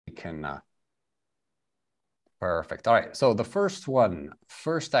can. Perfect. All right. So the first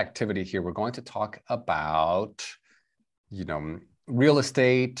activity here, we're going to talk about, real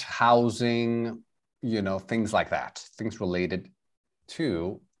estate, housing, things like that, things related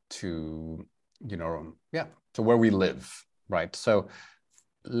to where we live, right? So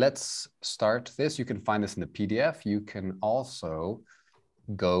let's start this. You can find this in the PDF. You can also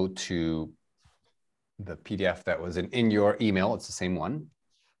go to the PDF that was in your email. It's the same one.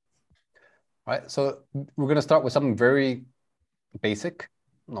 All right, so we're going to start with something very basic.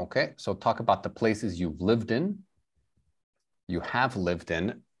 Okay, so talk about the places you've lived in, you have lived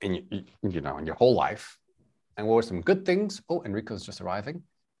in your whole life, and what were some good things? Oh, Enrico's just arriving.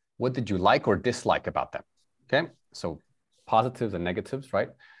 What did you like or dislike about them? Okay, so positives and negatives, right?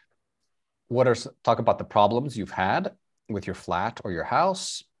 Talk about the problems you've had with your flat or your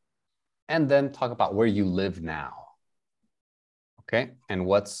house, and then talk about where you live now. Okay, and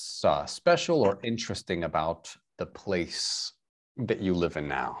what's special or interesting about the place that you live in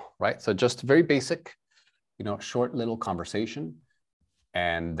now, right? So just very basic, short little conversation,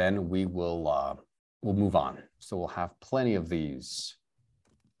 and then we'll move on. So we'll have plenty of these.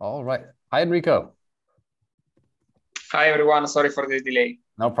 All right. Hi, Enrico. Hi, everyone. Sorry for the delay.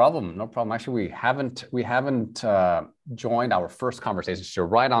 No problem. No problem. Actually, we haven't joined our first conversation. So you're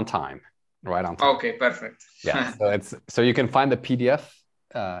right on time. Right on time. Okay, perfect. Yeah. So you can find the PDF.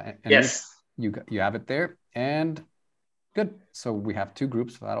 Yes. You have it there, and good. So we have two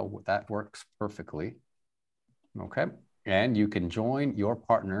groups. So that works perfectly. Okay, and you can join your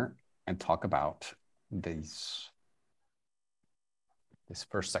partner and talk about this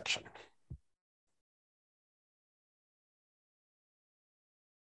first section.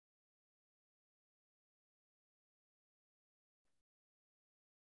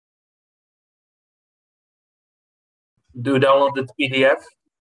 Do you download the PDF?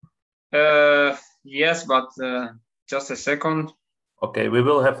 Yes, but just a second. Okay, we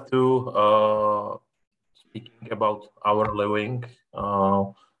will have to speaking about our living,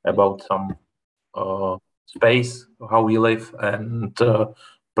 about some space, how we live, and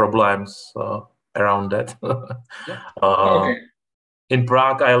problems around that. Yeah. Okay. In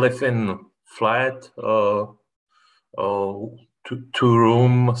Prague, I live in flat, 2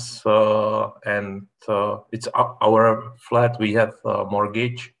 rooms, and it's our flat. We have a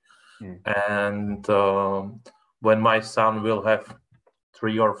mortgage, and when my son will have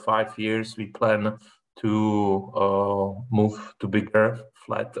 3 or 5 years, we plan to move to bigger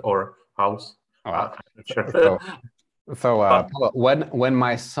flat or house. Wow. Sure. So when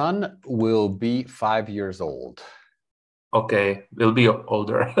my son will be 5 years old. Okay, we'll be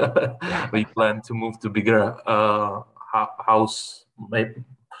older. We plan to move to bigger house, maybe,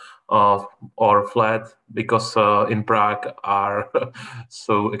 or flat, because in Prague are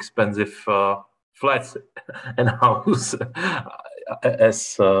so expensive flats and house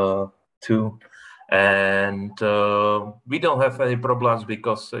as too. And we don't have any problems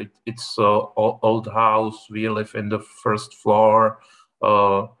because it's old house. We live in the first floor.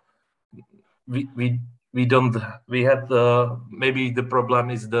 We don't. We had maybe the problem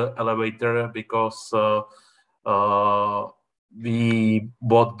is the elevator, because we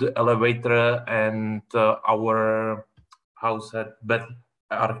bought the elevator and our house had bad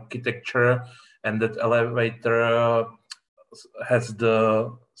architecture, and that elevator has the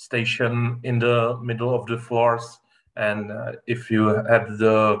station in the middle of the floors, and if you have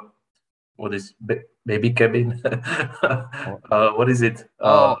the baby cabin, what is it?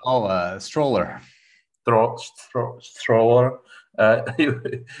 Stroller. Stroller.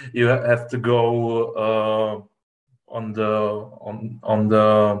 You have to go on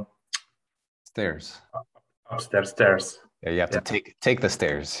the stairs. Stairs. Yeah, you have to take the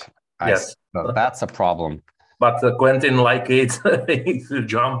stairs. Yes. No, that's a problem. But Quentin like it to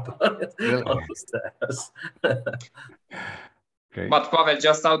jump Really? on the stairs. Okay. But Pavel,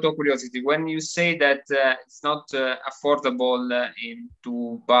 just out of curiosity, when you say that it's not affordable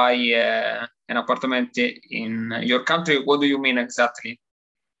to buy an apartment in your country, what do you mean exactly?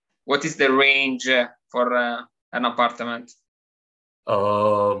 What is the range for an apartment?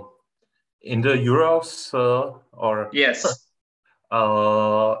 In the euros or? Yes.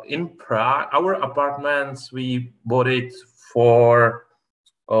 In Prague, our apartments, we bought it for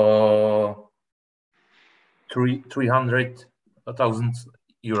 300,000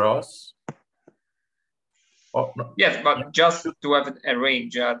 euros. Oh, no. Yes, but just to have a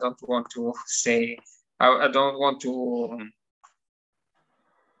range, I don't want to say. I don't want to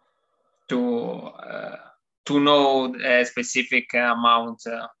know a specific amount,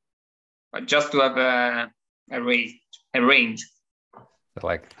 but just to have a range.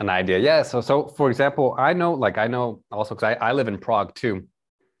 Like an idea. Yeah. So for example, I know also because I live in Prague too.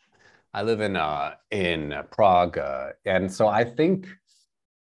 I live in Prague, and so I think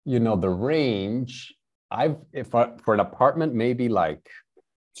the range. If for an apartment, maybe like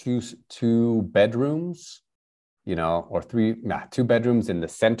two bedrooms, or two bedrooms in the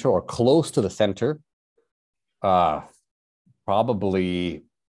center or close to the center. Probably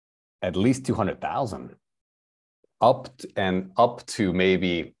at least 200,000, up to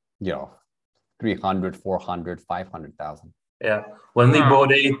maybe 300, 400, 500,000. Yeah, when we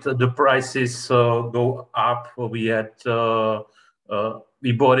bought it, the prices go up. We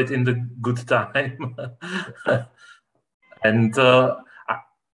bought it in the good time, and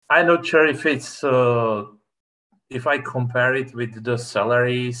I'm not sure if it's if I compare it with the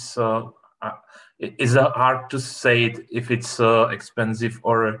salaries. It's hard to say if it's expensive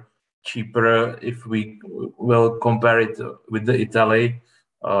or cheaper if we will compare it with the Italy.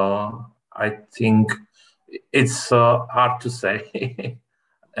 I think it's hard to say.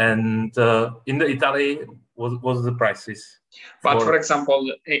 And in the Italy, was the prices? But for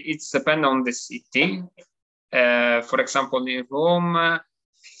example, it's depend on the city. For example, in Rome,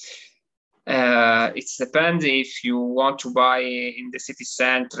 it depends if you want to buy in the city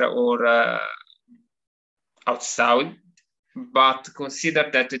center or outside. But consider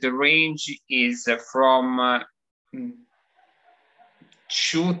that the range is from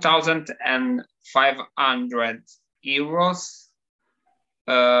 2,500 euros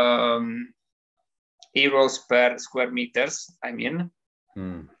per square meters. I mean,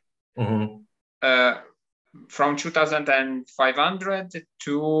 from 2,500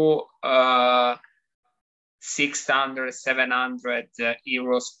 to 600, 700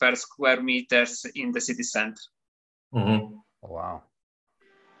 euros per square meters in the city center. Wow.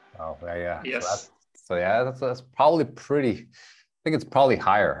 Oh yeah. Yes. So that's probably pretty. I think it's probably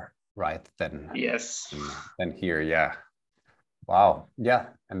higher, right? Than here. Yeah. Wow. Yeah,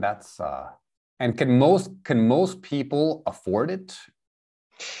 and that's and can most people afford it?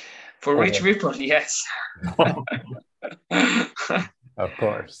 For rich people, yes. Of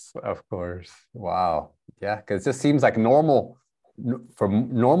course. Wow. Yeah, because it just seems like normal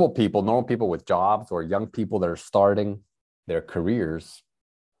people with jobs or young people that are starting their careers.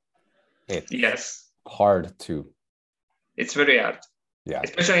 It's hard to. It's very hard. Yeah.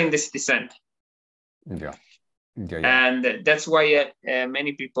 Especially in the city center. Yeah. And that's why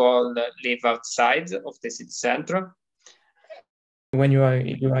many people live outside of the city center. When you are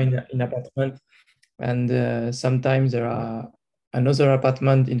in an apartment, and sometimes there are another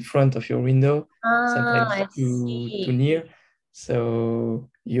apartment in front of your window, sometimes too near, so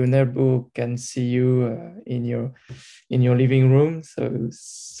your neighbor can see you in your living room. So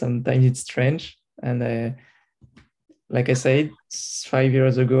sometimes it's strange. And like I said, 5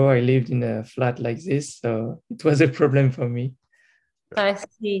 years ago, I lived in a flat like this, so it was a problem for me. I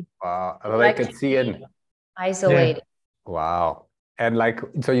see. Wow, I could see it. Isolated. Yeah. Wow. And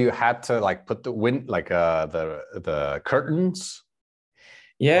so you had to put the the curtains.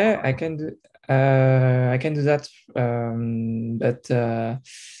 Yeah, I can do that. But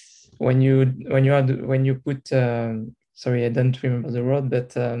when you put sorry, I don't remember the word, but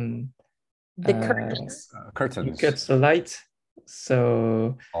the curtains. You cut the light,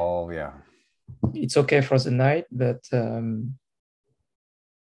 so yeah, it's okay for the night, but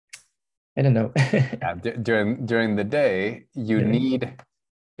I don't know. Yeah, during the day,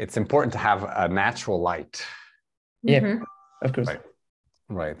 it's important to have a natural light. Yeah, of course.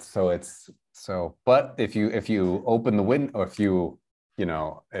 Right. But if you open the window, or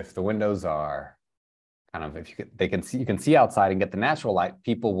if the windows are kind of, you can see outside and get the natural light,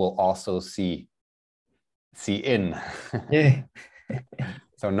 people will also see in. Yeah.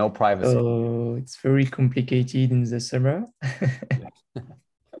 So no privacy. So it's very complicated in the summer.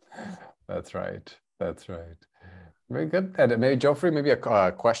 That's right. Very good. And maybe Geoffrey, maybe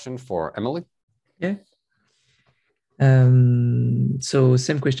a question for Emily. Yeah. So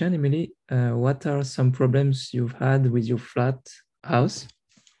same question, Emily. What are some problems you've had with your flat house?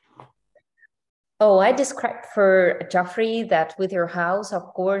 Oh, I described for Geoffrey that with your house,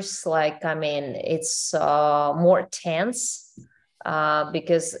 of course, it's more tense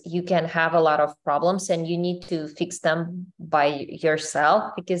because you can have a lot of problems and you need to fix them by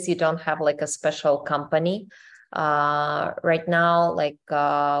yourself because you don't have a special company. Right now,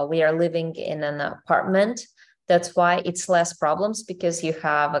 we are living in an apartment. That's why it's less problems because you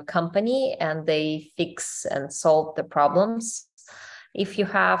have a company and they fix and solve the problems. If you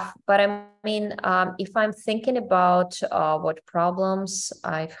have, but I mean, if I'm thinking about what problems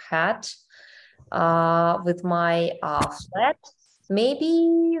I've had with my flat,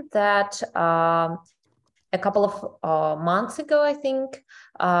 maybe that a couple of months ago, I think,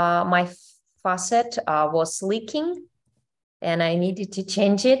 my faucet was leaking and I needed to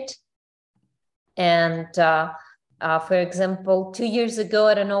change it. And for example, 2 years ago,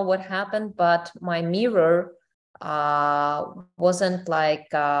 I don't know what happened, but my mirror wasn't like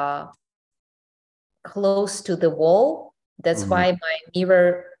close to the wall. That's why my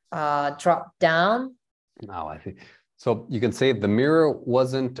mirror dropped down. Oh, I see. So you can say the mirror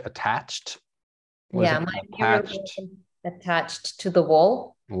wasn't attached. Yeah, my mirror wasn't attached to the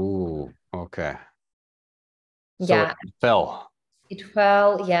wall. Ooh, okay. Yeah. So it fell. It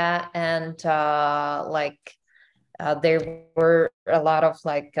fell, yeah, and there were a lot of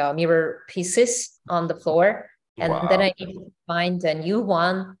mirror pieces on the floor, and Wow. then I needed to find a new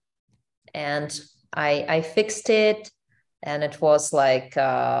one, and I fixed it, and it was like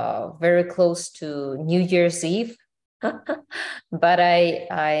very close to New Year's Eve, but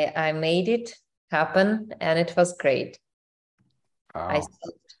I made it happen, and it was great. Wow. I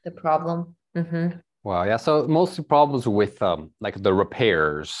solved the problem. Mm-hmm. Wow, yeah. So mostly problems with like the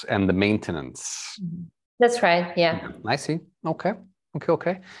repairs and the maintenance. That's right. Yeah. I see. Okay.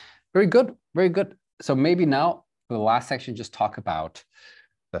 Okay. Very good. Very good. So maybe now for the last section, just talk about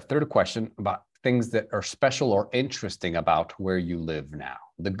the third question about things that are special or interesting about where you live now.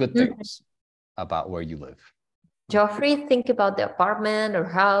 The good things about where you live. Geoffrey, think about the apartment or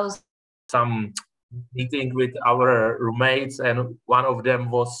house. Some meeting with our roommates, and one of them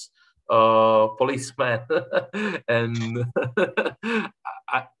was policeman. And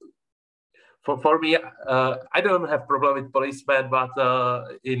for me, I don't have problem with policemen, but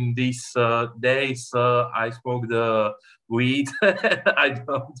in these days, I smoke the weed. I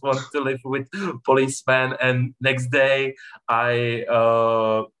don't want to live with policemen. And next day, I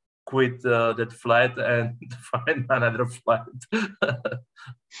quit that flat and find another flat.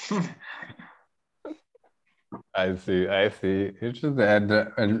 I see. Interesting. And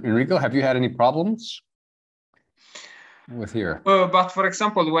Enrico, have you had any problems with here? But for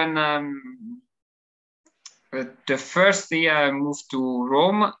example, when the first year I moved to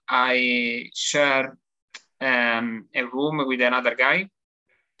Rome, I shared a room with another guy,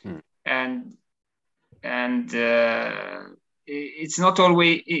 and it's not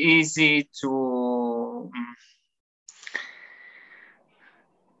always easy to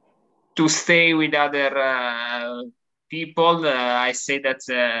stay with other people. I say that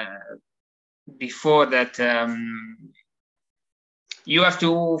before that you have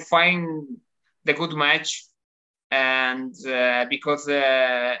to find the good match, and because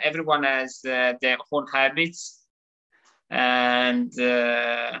everyone has their own habits, and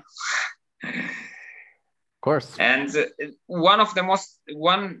of course. And one of the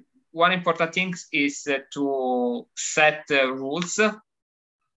one important things is to set rules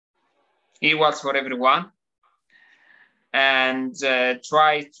equal for everyone, and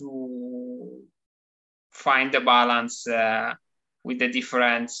try to find the balance with the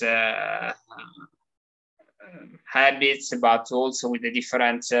different habits, but also with the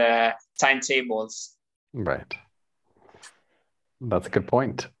different timetables. Right. That's a good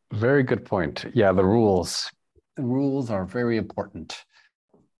point. Very good point. Yeah, the rules. The rules are very important.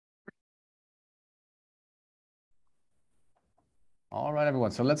 All right,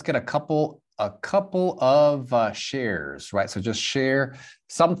 everyone. So let's get a couple of shares, right? So just share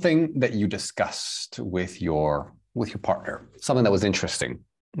something that you discussed with your partner, something that was interesting.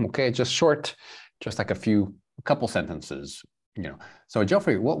 Okay, just short, just like a couple sentences, you know. So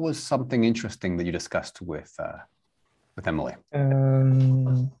Geoffrey, what was something interesting that you discussed with Emily?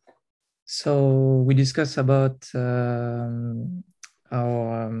 So we discussed about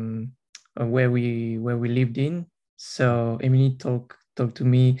our where we lived in. So Emily talked to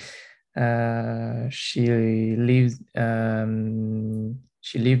me. She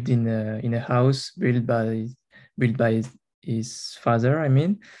lived in a house built by his father. I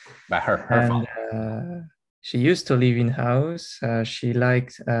mean, By her father. She used to live in house. She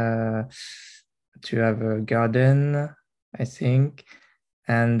liked to have a garden, I think,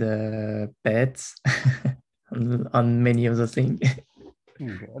 and pets, on many other things.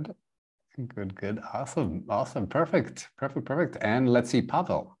 Good. Awesome. Perfect. And let's see,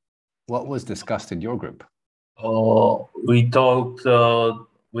 Pavel, what was discussed in your group? We talked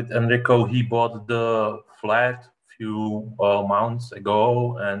with Enrico. He bought the flat few months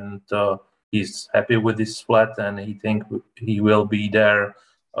ago, and he's happy with this flat, and he thinks he will be there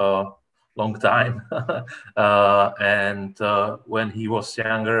long time. And when he was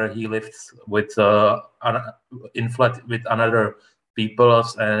younger, he lived with in flat with another people,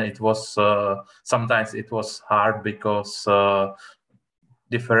 and it was sometimes it was hard because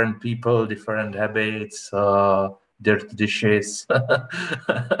different people, different habits, dirty dishes.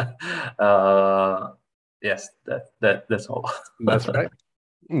 Yes, that's all. That's right.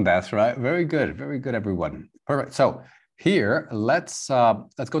 That's right. Very good. Very good, everyone. Perfect. So here, let's go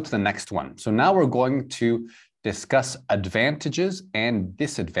to the next one. So now we're going to discuss advantages and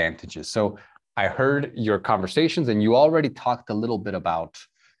disadvantages. So I heard your conversations and you already talked a little bit about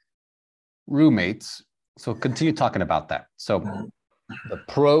roommates. So continue talking about that. So the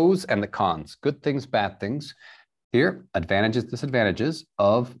pros and the cons, good things, bad things. Here, advantages, disadvantages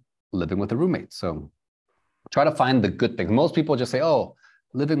of living with a roommate. So try to find the good things. Most people just say, oh,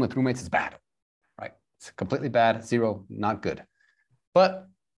 living with roommates is bad, right? It's completely bad, zero, not good. But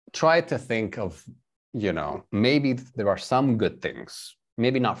try to think of, maybe there are some good things,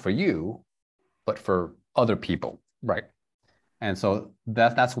 maybe not for you, but for other people, right? And so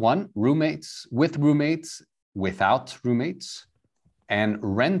that's one, roommates, without roommates, and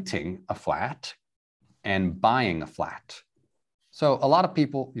renting a flat and buying a flat. So a lot of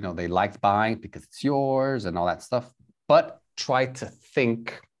people, they like buying because it's yours and all that stuff, but try to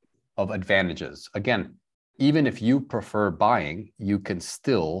think of advantages. Again, even if you prefer buying, you can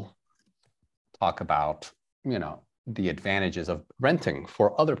still talk about, the advantages of renting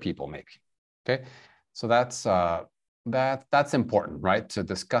for other people maybe. Okay. So that's important, right? To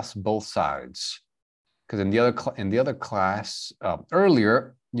discuss both sides. Because in the other class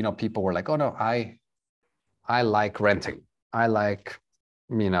earlier, people were like, oh no, I like renting. I like,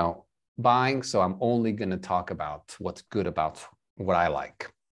 buying. So I'm only going to talk about what's good about what I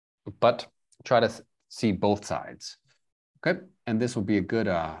like, but try to see both sides. Okay. And this will be a good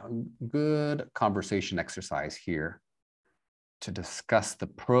conversation exercise here to discuss the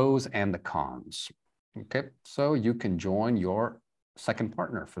pros and the cons. Okay. So you can join your second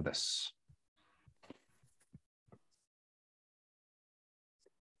partner for this.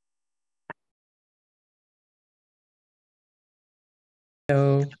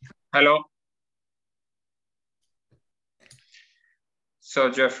 Hello. Hello. So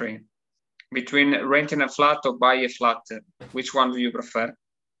Jeffrey, between renting a flat or buy a flat, which one do you prefer?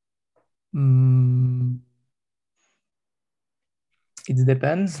 It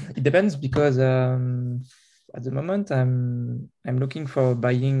depends. It depends because at the moment I'm looking for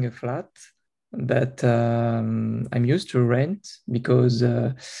buying a flat, but I'm used to rent because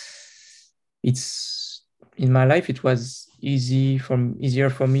it's in my life it was easier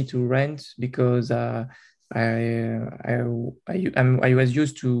for me to rent because I was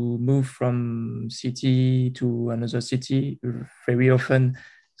used to move from city to another city very often,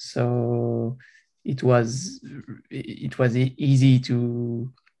 so it was easy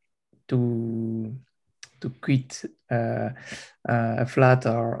to quit a flat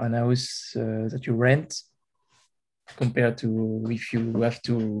or an house that you rent compared to if you have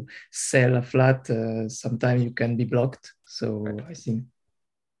to sell a flat. Sometimes you can be blocked. So I think.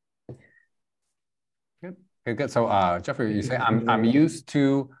 Good. Okay, good. So Jeffrey, you say I'm used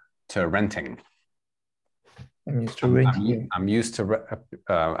to renting. I'm used to renting. I'm used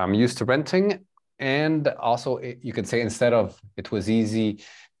to renting, and also you can say instead of it was easy,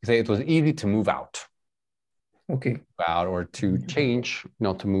 you say it was easy to move out. Okay. Out or to change,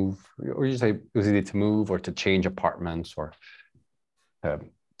 to move, or you say it was easy to move or to change apartments or to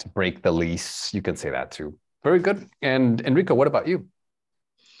break the lease. You can say that too. Very good. And Enrico, what about you?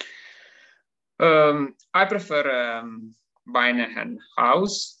 I prefer buying a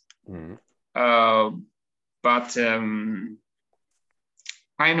house, but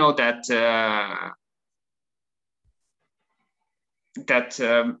I know that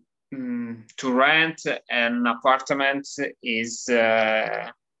to rent an apartment is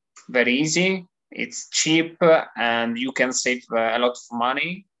very easy. It's cheap and you can save a lot of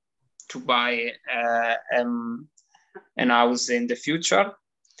money to buy an house in the future.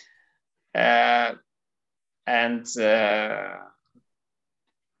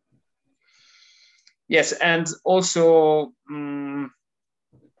 Yes, and also I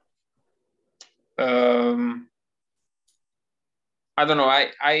don't know.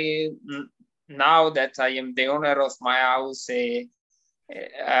 I now that I am the owner of my house, I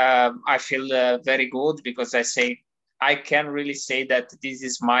feel very good because I can really say that this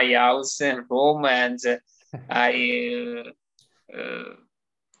is my house and home, and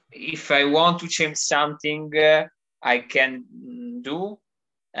if I want to change something, I can do,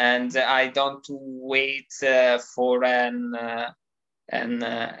 and I don't wait for a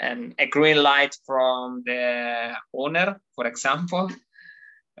green light from the owner, for example,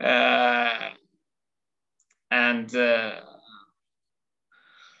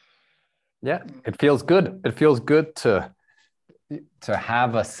 yeah, it feels good. It feels good to, to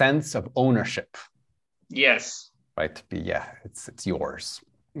have a sense of ownership. Yes. Right. To be, yeah, it's yours.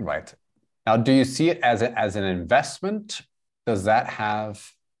 Right. Now, do you see it as an investment? Does that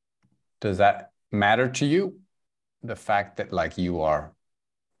matter to you? The fact that like you are,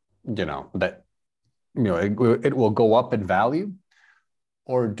 that, it will go up in value,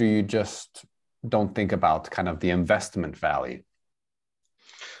 or do you just don't think about kind of the investment value?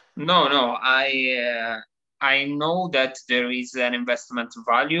 No, I know that there is an investment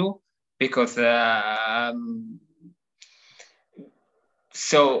value because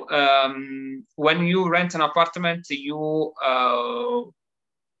when you rent an apartment, you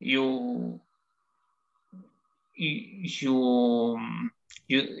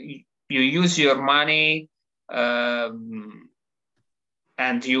use your money,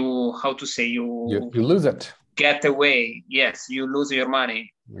 and you lose it. Get away. Yes, you lose your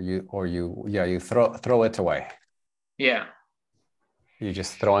money. You throw it away. Yeah. You're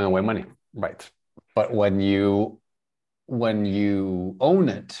just throwing away money, right? But when you own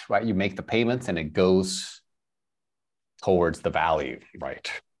it, right, you make the payments and it goes towards the value, right?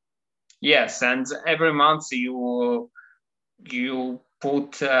 Yes, and every month you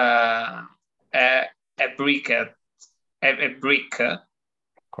put a brick, of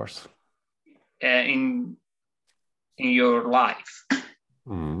course, in your life.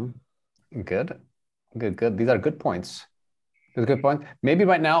 Good. These are good points. That's a good point. Maybe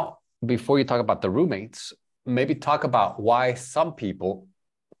right now, before you talk about the roommates, maybe talk about why some people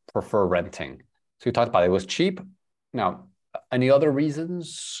prefer renting. So you talked about it was cheap. Now, any other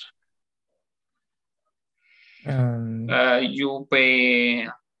reasons? You pay.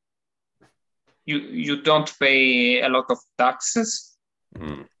 You don't pay a lot of taxes.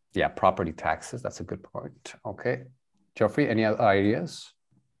 Yeah, property taxes. That's a good point. Okay, Geoffrey, any other ideas?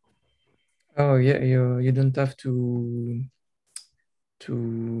 Oh yeah, you don't have to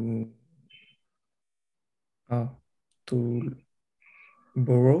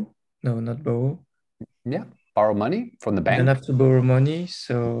borrow. No, not borrow. Yeah, borrow money from the bank. You don't have to borrow money,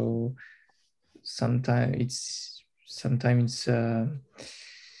 so sometimes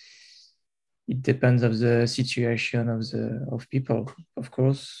it depends of the situation of people. Of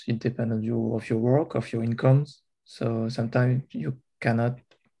course, it depends of your work, of your incomes. So sometimes you cannot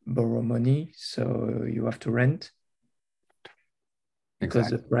borrow money, so you have to rent because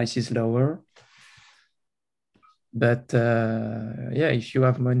the price is lower. But yeah, if you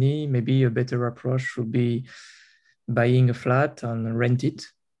have money, maybe a better approach would be buying a flat and rent it.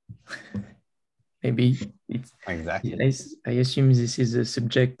 Maybe it's exactly. I assume this is the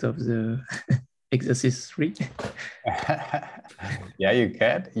subject of the exercise 3. Yeah, you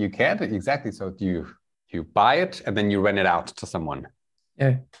can exactly. So you buy it and then you rent it out to someone.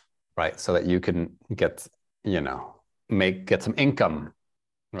 Yeah. Right, so that you can get get some income.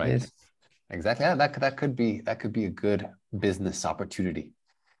 Right. Yes. Exactly. Yeah, that could be a good business opportunity.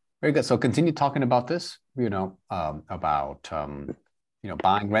 Very good. So continue talking about this. About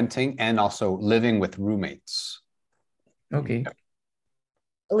buying, renting, and also living with roommates. Okay.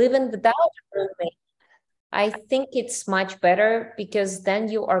 Living without a roommate, I think it's much better because then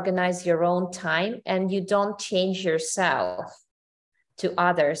you organize your own time and you don't change yourself to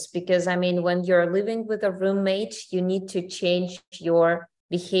others. Because I mean, when you're living with a roommate, you need to change your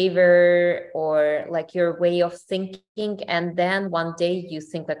behavior or like your way of thinking. And then one day you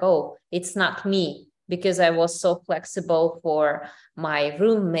think like, oh, it's not me because I was so flexible for my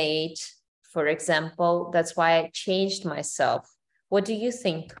roommate, for example. That's why I changed myself. What do you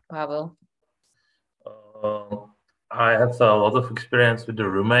think, Pavel? I have a lot of experience with the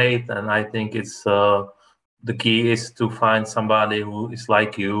roommate, and I think it's the key is to find somebody who is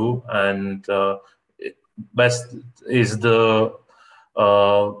like you, and best is the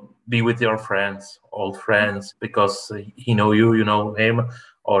be with your friends, old friends, because he know you, you know him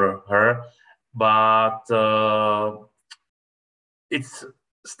or her, but it's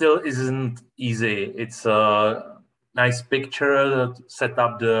still isn't easy. It's a nice picture, set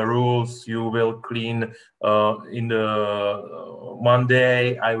up the rules. You will clean in the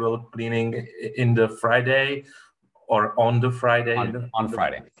Monday, I will cleaning in the Friday or on the Friday. On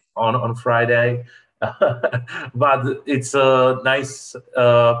Friday. On Friday. But it's a nice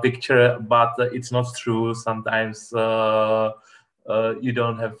picture, but it's not true. Sometimes you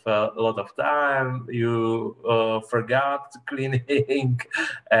don't have a lot of time, you forgot cleaning,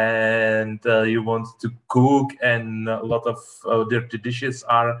 and you want to cook, and a lot of dirty dishes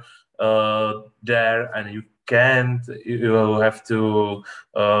are there, and you can't, you have to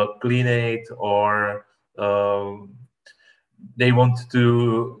clean it, or they want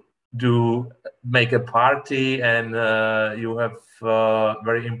to do make a party and you have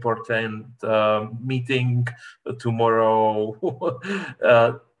very important meeting tomorrow.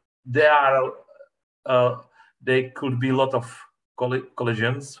 There could be a lot of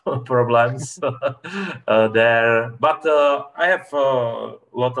collisions, problems there. But I have a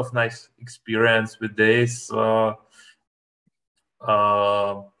lot of nice experience with this.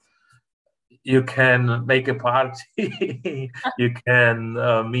 You can make a party. You can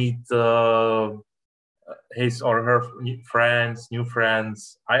meet his or her new friends.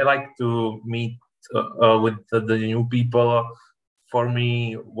 I like to meet with the new people. For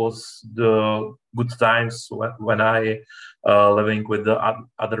me, was the good times when I living with the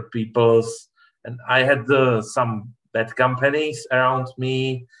other peoples, and I had some bad companies around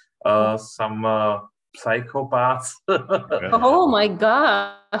me, some psychopaths. Oh my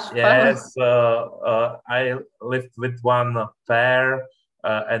gosh. Yes, I lived with one pair,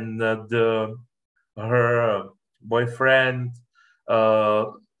 and her boyfriend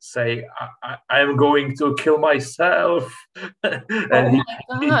say, I'm going to kill myself. And he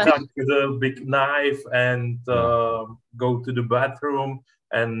took the big knife and go to the bathroom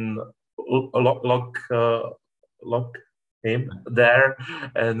and lock him there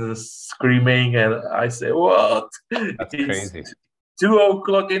and screaming. And I say, what? That's crazy.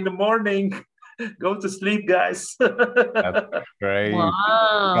 2:00 in the morning. Go to sleep, guys. That's great.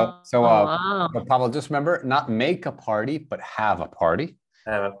 Wow. But Pavel, just remember, not make a party, but have a party.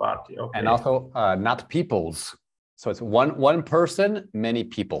 Have a party, okay. And also not peoples. So it's one person, many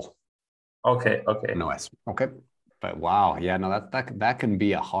people. Okay. No S. Okay. But wow, yeah, no, that can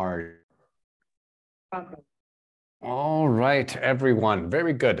be a hard. All right, everyone.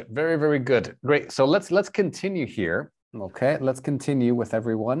 Very good. Very, very good. Great. So let's continue here. Okay, let's continue with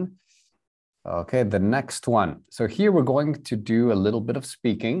everyone. Okay, the next one. So here we're going to do a little bit of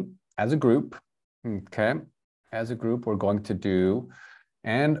speaking as a group. Okay, as a group, we're going to do,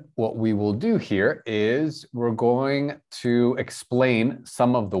 and what we will do here is we're going to explain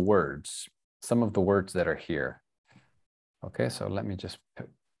some of the words that are here. Okay, so let me just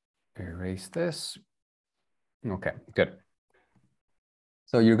erase this. Okay, good.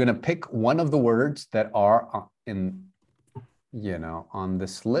 So you're going to pick one of the words that are on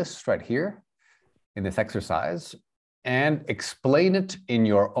this list right here in this exercise and explain it in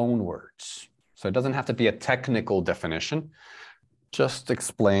your own words. So it doesn't have to be a technical definition. Just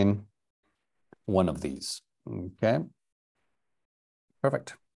explain one of these. Okay.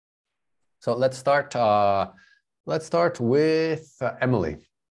 Perfect. So let's start with Emily.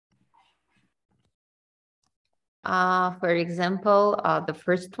 For example, the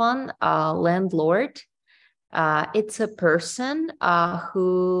first one, landlord. It's a person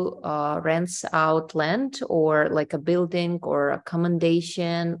who rents out land or like a building or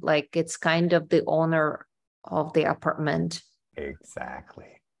accommodation, like it's kind of the owner of the apartment.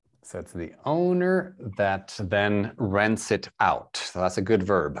 Exactly. So it's the owner that then rents it out. So that's a good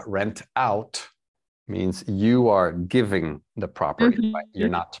verb. Rent out means you are giving the property, right? You're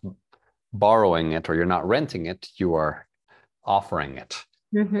not borrowing it or you're not renting it, you are offering it.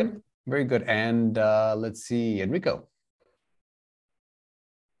 Very good. And let's see, Enrico.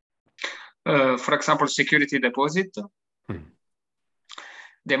 For example, security deposit.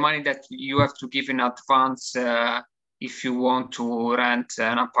 The money that you have to give in advance if you want to rent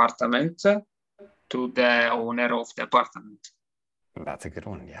an apartment to the owner of the apartment. That's a good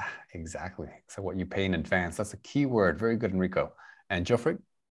one. Yeah, exactly. So what you pay in advance, that's a key word. Very good, Enrico. And Geoffrey?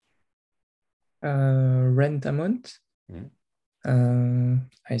 Rent amount.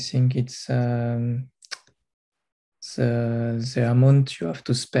 I think it's the amount you have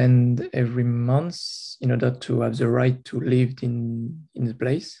to spend every month in order to have the right to live in the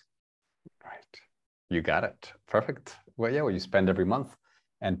place. Right. You got it. Perfect. Well, yeah, what you spend every month.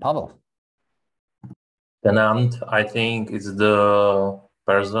 And Pavel? Tenant, I think, is the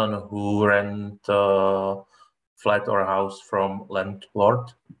person who rent a flat or house from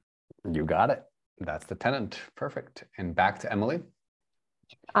landlord. You got it. That's the tenant. Perfect. And back to Emily.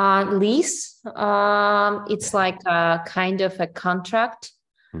 Lease. It's like a kind of a contract.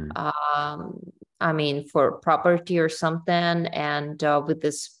 I mean, for property or something, and with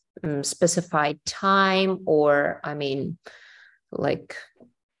this specified time, or I mean, like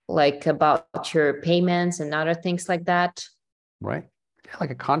about your payments and other things like that. Right. Yeah,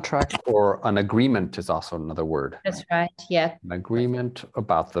 like a contract or an agreement is also another word. That's right. Yeah. An agreement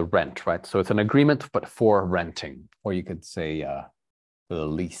about the rent, right? So it's an agreement, but for renting, or you could say the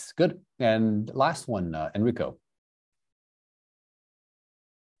lease. Good. And last one, Enrico.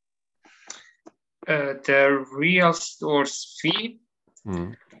 The real store's fee.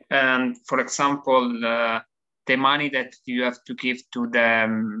 And for example, the money that you have to give to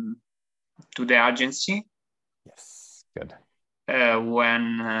the agency. Yes, good.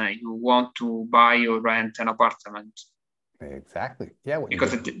 When you want to buy or rent an apartment. Exactly. Yeah.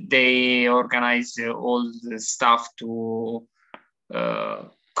 Because they organize all the stuff to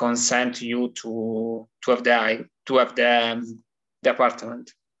consent you to have the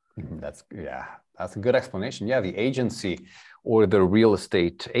apartment. That's a good explanation. Yeah, the agency or the real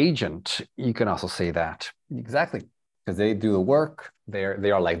estate agent, you can also say that. Exactly. Because they do the work. They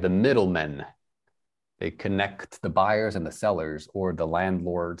are like the middlemen. They connect the buyers and the sellers, or the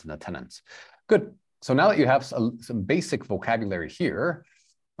landlords and the tenants. Good. So now that you have some basic vocabulary here,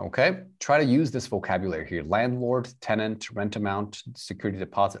 okay, try to use this vocabulary here. Landlord, tenant, rent amount, security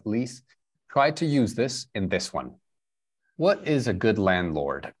deposit, lease. Try to use this in this one. What is a good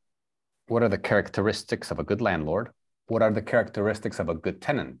landlord? What are the characteristics of a good landlord? What are the characteristics of a good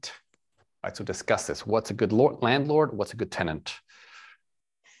tenant? All right, so discuss this. What's a good landlord? What's a good tenant?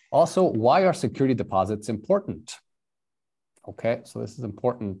 Also, why are security deposits important? Okay, so this is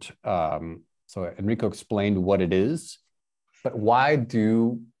important. So Enrico explained what it is, but why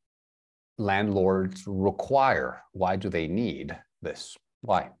do landlords require? Why do they need this?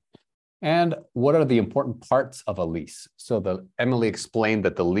 Why? And what are the important parts of a lease? So Emily explained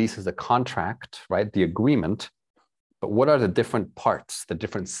that the lease is a contract, right? The agreement, but what are the different parts, the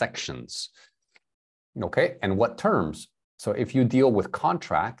different sections? Okay, and what terms? So if you deal with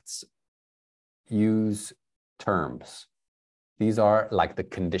contracts, use terms. These are like the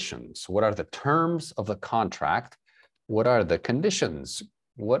conditions. What are the terms of the contract? What are the conditions?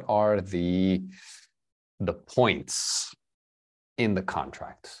 What are the points in the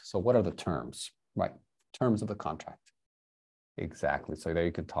contract? So what are the terms, right? Terms of the contract. Exactly. So there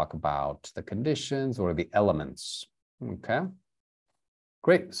you could talk about the conditions or the elements. Okay.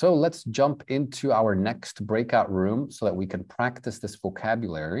 Great. So let's jump into our next breakout room so that we can practice this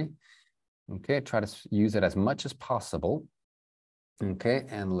vocabulary. Okay. Try to use it as much as possible. Okay.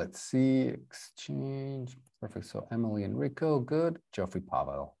 And let's see. Exchange. Perfect. So Emily, Enrico, good. Geoffrey,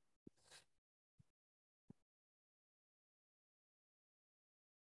 Pavel.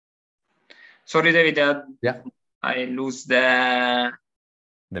 Sorry, David. Yeah. I lose the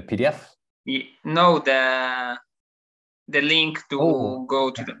PDF? No, the link to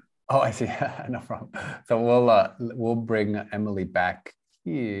go to the. Oh, I see. No problem. So we'll bring Emily back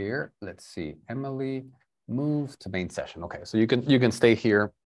here. Let's see. Emily, move to main session. Okay, so you can stay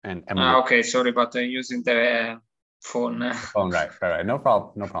here and Emily. Okay, sorry, but I'm using the phone. Phone, right. No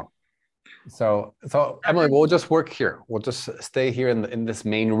problem. So Emily, we'll just work here. We'll just stay here in this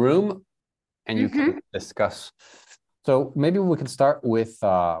main room, and you can discuss. So maybe we can start with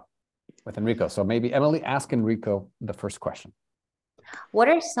Enrico. So maybe Emily, ask Enrico the first question. What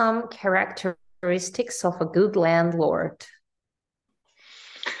are some characteristics of a good landlord?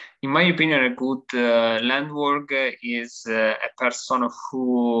 In my opinion, a good landlord is a person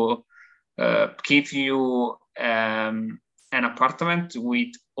who gives you an apartment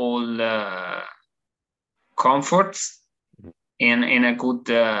with all comforts in a good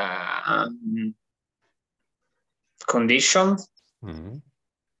condition,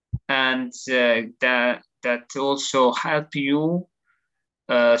 and that also help you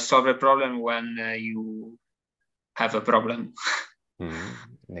solve a problem when you have a problem.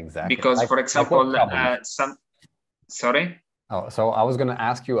 Exactly. Because, for example, sorry. Oh, so I was going to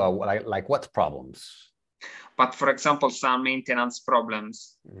ask you, like what problems? But for example, some maintenance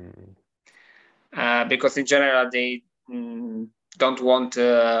problems. Because in general, they don't want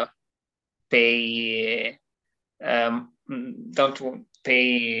to pay,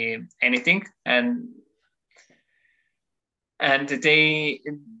 anything, and they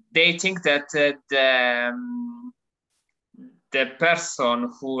think that the person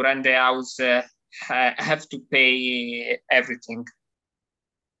who rent the house have to pay everything.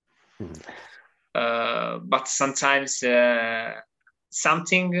 But sometimes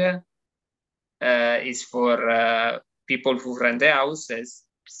something is for people who rent the houses,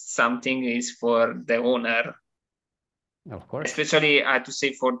 something is for the owner. Of course. Especially, I have to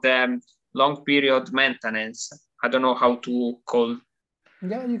say, for the long period maintenance. I don't know how to call.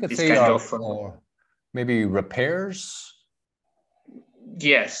 Yeah, you could this say kind of or maybe repairs.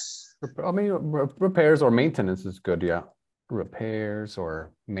 Yes. I mean, repairs or maintenance is good. Yeah, repairs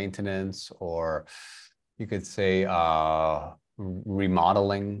or maintenance, or you could say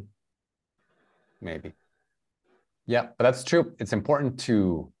remodeling, maybe. Yeah, but that's true. It's important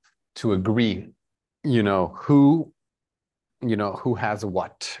to agree. Who has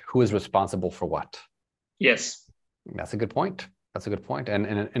what, who is responsible for what. Yes. That's a good point. That's a good point.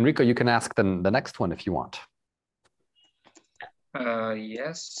 And Enrico, you can ask the next one if you want.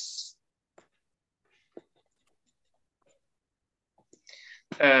 Yes.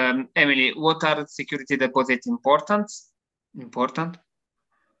 Emily, what are security deposits important?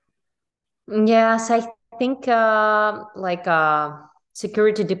 Yes, I think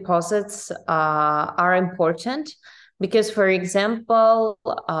security deposits are important because, for example,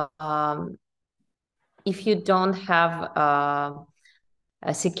 if you don't have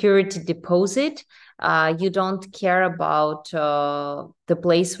a security deposit, you don't care about the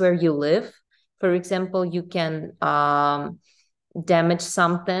place where you live. For example, you can damage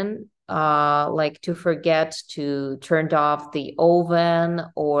something, like to forget to turn off the oven,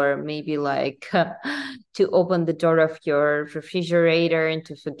 or maybe like to open the door of your refrigerator and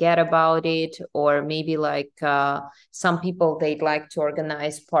to forget about it, or maybe like some people, they'd like to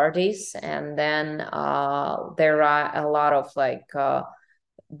organize parties, and then there are a lot of like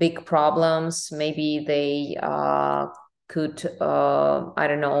big problems. Maybe they could I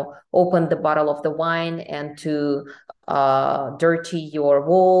don't know, open the bottle of the wine and to dirty your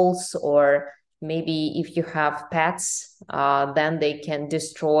walls, or maybe if you have pets, then they can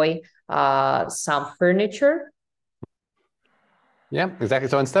destroy some furniture. Yeah, exactly.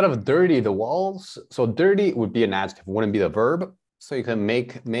 So instead of dirty the walls, so dirty would be an adjective, wouldn't be the verb. So you can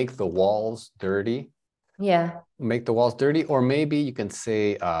make the walls dirty. Yeah. Make the walls dirty, or maybe you can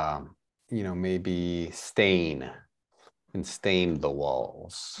say, maybe stain, and stain the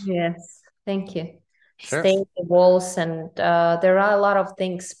walls. Yes, thank you. Sure. Stain the walls, and there are a lot of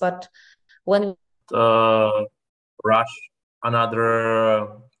things, but when rush another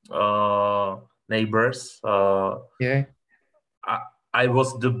neighbors. Yeah. I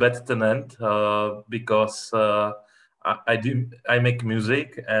was the bad tenant because I make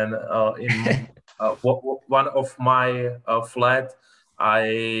music, and in one of my flat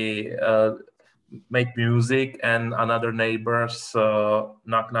I make music, and another neighbors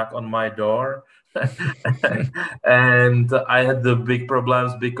knock on my door. And I had the big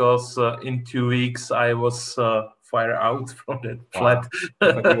problems because in 2 weeks I was fired out from the flat.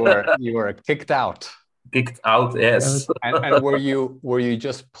 So you were kicked out. Kicked out, yes. And were you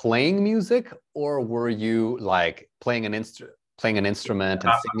just playing music, or were you like playing an instrument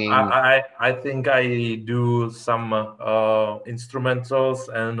and singing? I think I do some instrumentals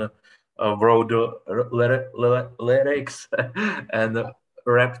and wrote lyrics and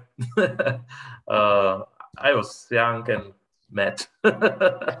rap. I was young and mad.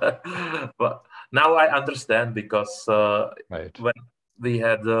 But now I understand, because Right. when we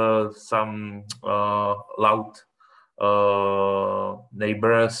had some loud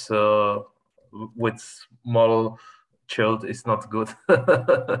neighbors with small child, is not good.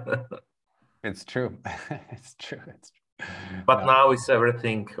 It's true. It's true. But now is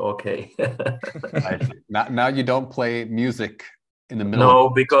everything okay. Now you don't play music in the middle. No,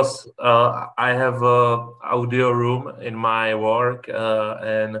 because I have a audio room in my work,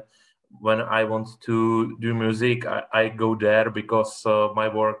 and when I want to do music, I go there, because my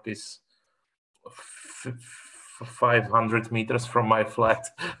work is 500 meters from my flat.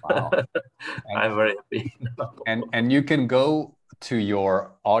 Wow. I'm very happy. And you can go to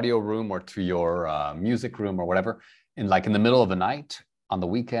your audio room or to your music room or whatever in the middle of the night, on the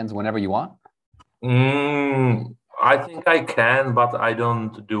weekends, whenever you want? I think I can, but I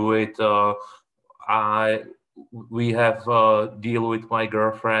don't do it. We have a deal with my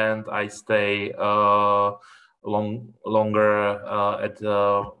girlfriend. I stay longer at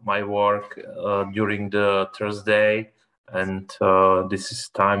my work during the Thursday, and this is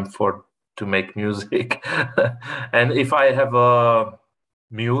time to make music. And if I have a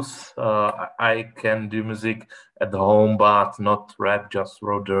muse, I can do music at home, but not rap, just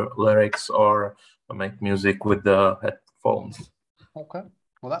wrote the lyrics or make music with the headphones. Okay,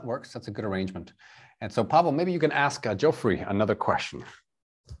 well, that works. That's a good arrangement. And so, Pavel, maybe you can ask Geoffrey another question.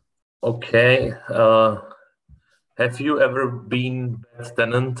 Okay. Have you ever been bad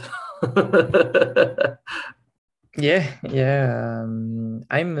tenant? Yeah.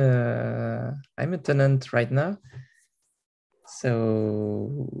 I'm a tenant right now.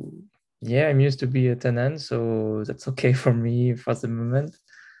 So yeah, I'm used to be a tenant, so that's okay for me for the moment.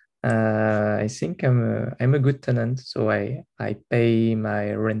 I think I'm a good tenant, so I pay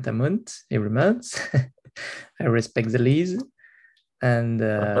my rent amount every month. I respect the lease, and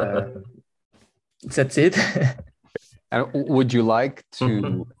that's it. And would you like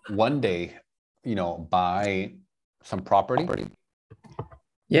to one day, buy some property?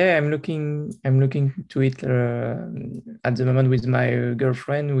 Yeah, I'm looking to it at the moment with my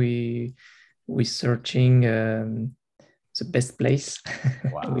girlfriend. We searching the best place.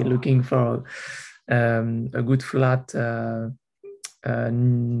 Wow. We're looking for a good flat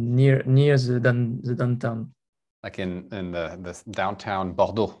near the downtown. Like in the downtown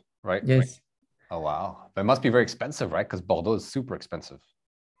Bordeaux, right? Yes. Oh wow, that must be very expensive, right? Because Bordeaux is super expensive.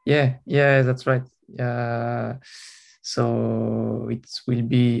 Yeah, that's right. So it will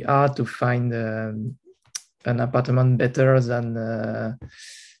be hard to find an apartment better than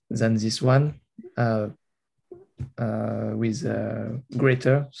this one with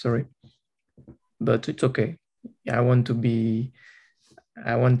greater. Sorry, but it's okay. I want to be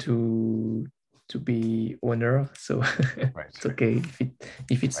owner, so Right. it's okay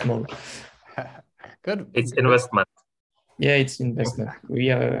if it's small. Good. It's investment. Yeah, it's investment. We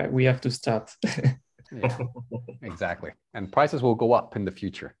have to start. Yeah, exactly. And prices will go up in the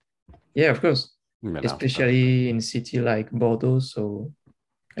future. Yeah, of course. You know, Especially in a city like Bordeaux. So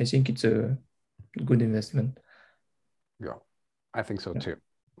I think it's a good investment. Yeah, I think so too.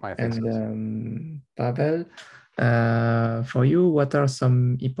 Pavel, for you, what are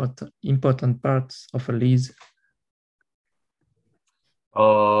some important parts of a lease?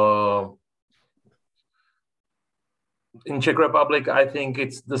 In Czech Republic, I think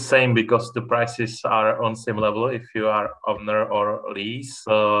it's the same because the prices are on same level if you are owner or lease.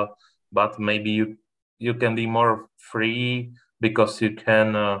 But maybe you can be more free because you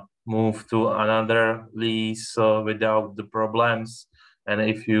can move to another lease without the problems. And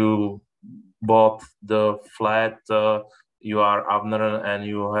if you bought the flat, you are owner and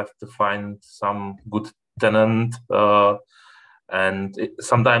you have to find some good tenant. And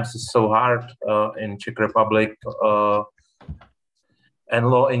sometimes it's so hard in Czech Republic. And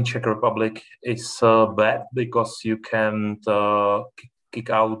law in Czech Republic is bad because you can't kick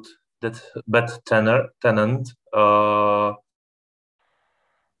out that bad tenant.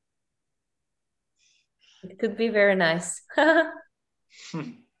 It could be very nice.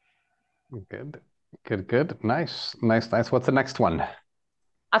 Good. Nice. What's the next one?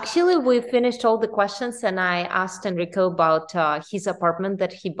 Actually, we finished all the questions and I asked Enrico about his apartment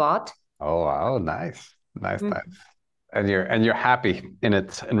that he bought. Oh, wow. Nice. And you're happy in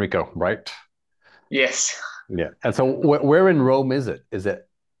it, Enrico, right? Yes. Yeah. And so where in Rome is it? Is it,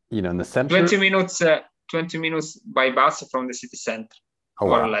 in the center? 20 minutes by bus from the city center,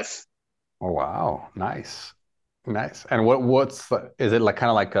 more or less. Oh, wow. Nice. And is it kind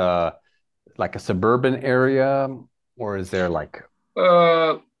of like a suburban area, or is there like?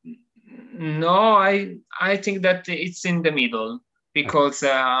 No, I think that it's in the middle because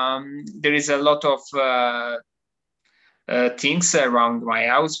there is a lot of things around my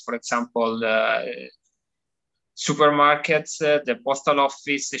house. For example, supermarkets, the postal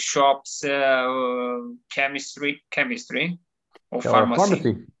office, the shops, chemistry, or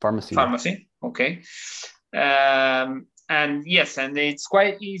pharmacy. Okay. And yes, and it's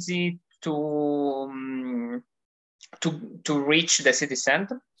quite easy to reach the city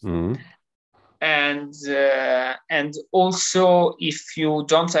center. Mm-hmm. And also, if you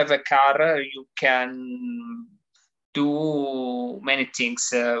don't have a car, you can do many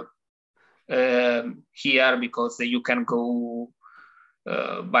things here because you can go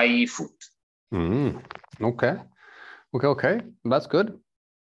by foot. Mm-hmm. Okay. That's good.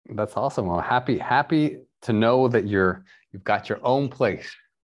 That's awesome. Well, happy to know that you've got your own place.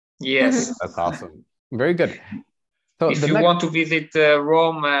 Yes. That's awesome. Very good. So if you want to visit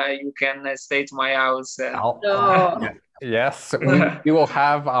Rome, you can stay to my house. Yes, we will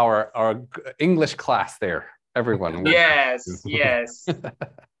have our English class there. Everyone. Yes.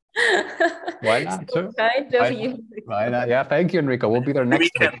 Why not? So kind of you. Why not? Yeah, thank you, Enrico. We'll be there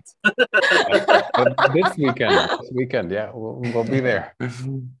next week. This weekend. Yeah, we'll be there.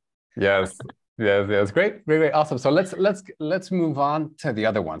 Yes. Great. Awesome. So let's move on to the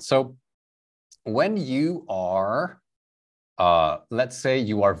other one. So when you are, let's say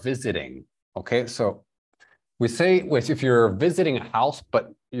you are visiting. Okay, so we say if you're visiting a house,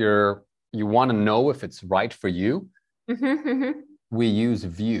 but you want to know if it's right for you. We use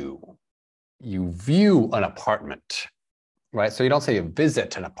view. You view an apartment, right? So you don't say you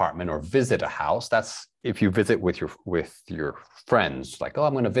visit an apartment or visit a house. That's if you visit with your friends, like, oh,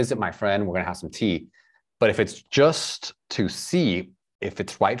 I'm going to visit my friend. We're going to have some tea. But if it's just to see if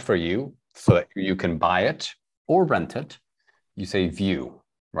it's right for you, so that you can buy it or rent it, you say view,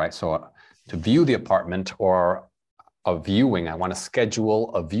 right? So to view the apartment or a viewing, I want to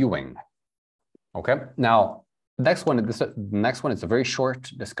schedule a viewing. Okay. Now, the next one is a very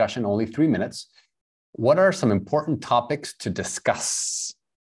short discussion, only 3 minutes. What are some important topics to discuss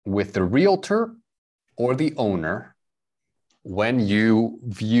with the realtor or the owner when you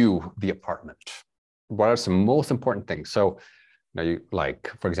view the apartment, what are some most important things? So now you, like,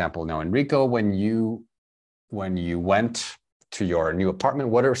 for example, now Enrico, when you went to your new apartment,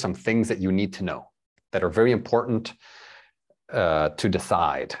 what are some things that you need to know that are very important to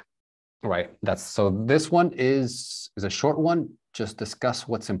decide, right? So this one is a short one. Just discuss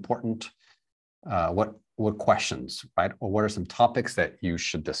what's important, what questions, right? Or what are some topics that you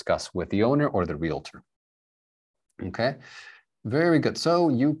should discuss with the owner or the realtor? Okay, very good. So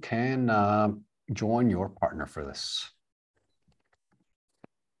you can join your partner for this.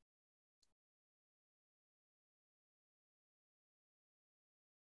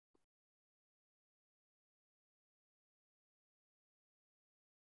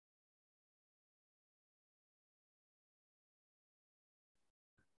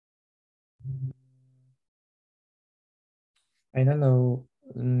 I don't know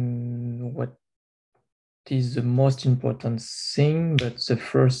what is the most important thing, but the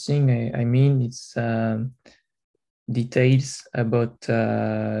first thing I mean it's details about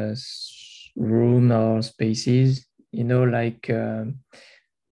room or spaces. You know, like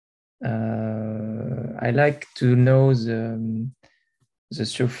I like to know the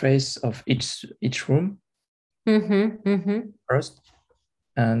surface of each room first,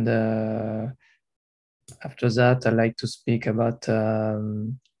 and after that, I like to speak about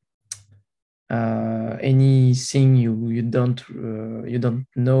anything you don't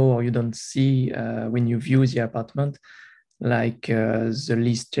know or you don't see when you view the apartment, like the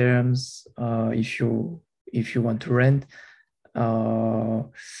lease terms, if you want to rent. I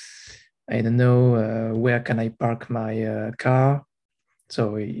don't know where can I park my car.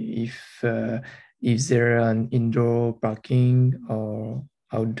 So if there an indoor parking or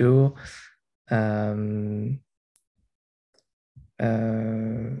outdoor. And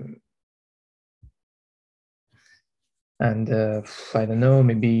I don't know,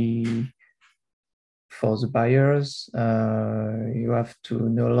 maybe for the buyers, you have to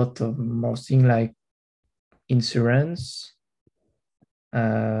know a lot of more things like insurance.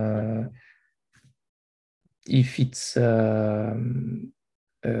 If it's a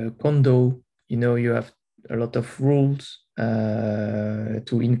condo, you know, you have a lot of rules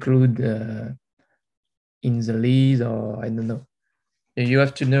to include in the lease, or I don't know. You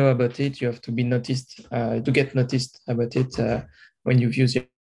have to know about it. You have to be noticed, to get noticed about it when you view it.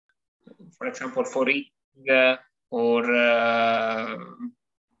 For example, for eating or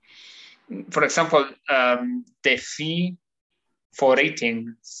for example, the fee for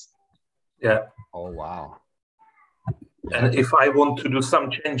ratings. Yeah. Oh, wow. And if I want to do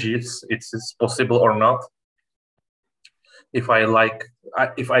some changes, it's possible or not. If I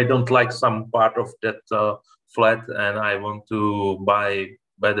don't like some part of that flat and I want to buy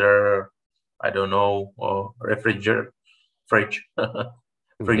better, I don't know, fridge,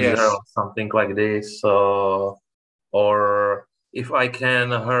 freezer, Yes. or something like this, or if I can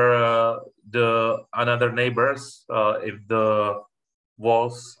hear the another neighbors, if the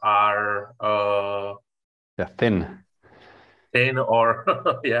walls are thin or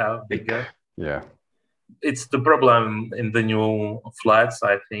bigger. Yeah. It's the problem in the new flats,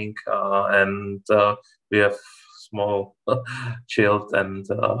 I think, and we have small child, and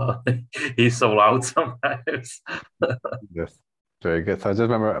he's so loud sometimes. Yes, very good. So I just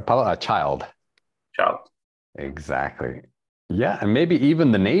remember a child. Exactly. Yeah, and maybe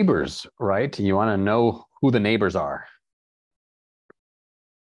even the neighbors, right? You want to know who the neighbors are.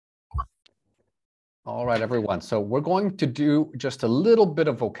 All right, everyone. So we're going to do just a little bit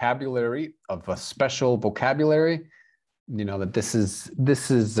of vocabulary, of a special vocabulary. You know, that this is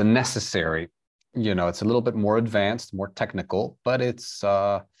a necessary. You know, it's a little bit more advanced, more technical, but it's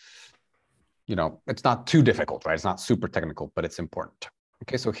you know, it's not too difficult, right? It's not super technical, but it's important.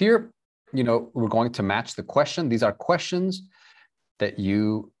 Okay, so here, you know, we're going to match the question. These are questions that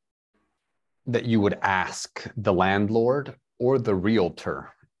you would ask the landlord or the realtor,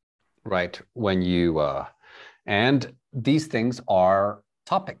 right? When you and these things are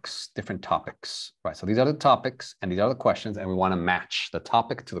topics, different topics, right? So these are the topics and these are the questions, and we want to match the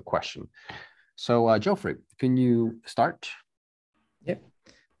topic to the question. So Geoffrey, can you start? Yep.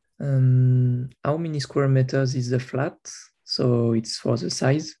 How many square meters is the flat? So it's for the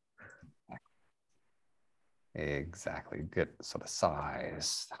size. Exactly. Good. So the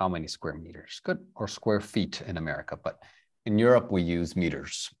size, how many square meters? Good. Or square feet in America, but in Europe we use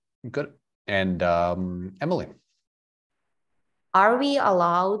meters. Good. And Emily. Are we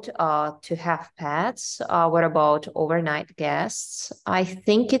allowed to have pets? What about overnight guests? I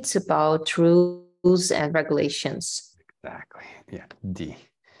think it's about rules and regulations. Exactly. Yeah. D.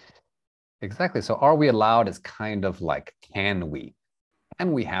 Exactly. So are we allowed is kind of like, can we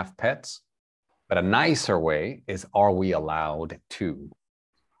have pets? But a nicer way is, are we allowed to?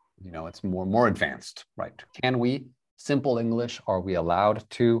 You know, it's more advanced, right? Can we? Simple English, are we allowed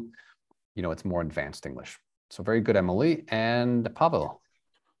to? You know, it's more advanced English. So very good, Emily. And Pavel.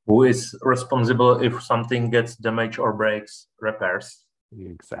 Who is responsible if something gets damaged or breaks? Repairs.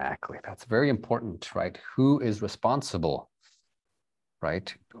 Exactly. That's very important, right? Who is responsible,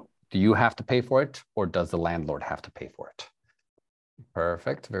 right? Do you have to pay for it, or does the landlord have to pay for it?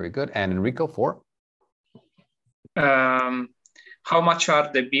 Perfect. Very good. And Enrico, 4. How much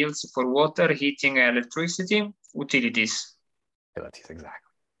are the bills for water, heating, electricity? Utilities. Utilities, exactly.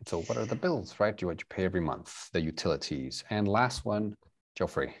 So what are the bills, right? What you pay every month, the utilities. And last one,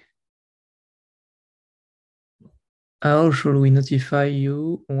 Geoffrey. How should we notify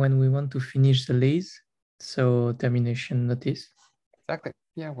you when we want to finish the lease? So termination notice. Exactly.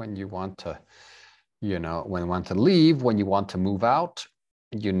 Yeah, when you want to, you know, when you want to leave, when you want to move out,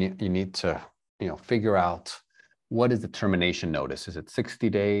 you need to, you know, figure out what is the termination notice. Is it 60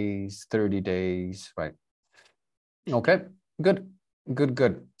 days, 30 days, right? Okay, good.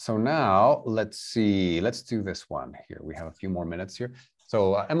 Good. So now let's see. Let's do this one here. We have a few more minutes here.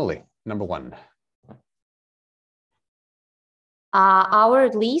 So Emily, number 1. Our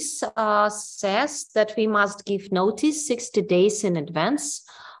lease says that we must give notice 60 days in advance.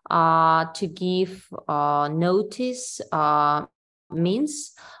 To give notice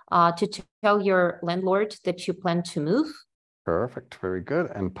means to tell your landlord that you plan to move. Perfect. Very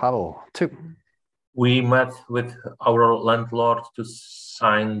good. And Pavel, 2. We met with our landlord to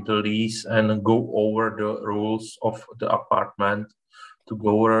sign the lease and go over the rules of the apartment. To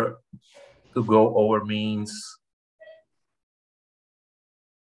go over means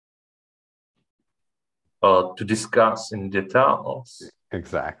to discuss in details.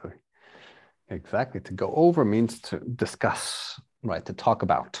 Exactly. To go over means to discuss, right? To talk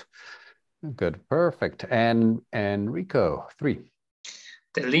about. Good. Perfect. And Enrico, 3.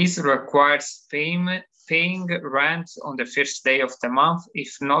 The lease requires paying rent on the first day of the month.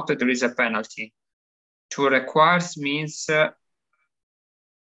 If not, there is a penalty. To requires means to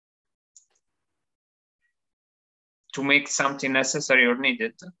make something necessary or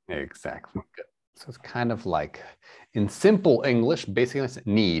needed. Exactly. Good. So it's kind of like, in simple English, basically it's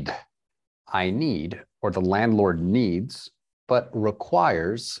need. I need, or the landlord needs, but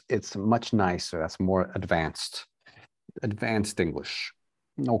requires, it's much nicer. That's more advanced English.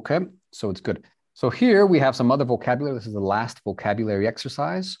 Okay, so it's good. So here we have some other vocabulary. This is the last vocabulary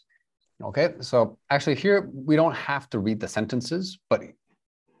exercise. Okay, so actually here we don't have to read the sentences, but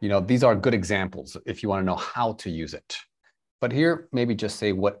you know, these are good examples if you want to know how to use it. But here, maybe just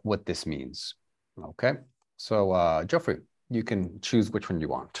say what this means. Okay, so Geoffrey, you can choose which one you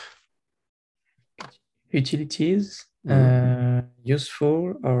want. Utilities,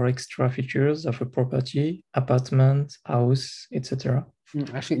 useful or extra features of a property, apartment, house, etc.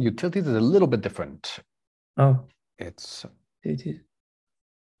 Actually, utilities is a little bit different. Oh, it is.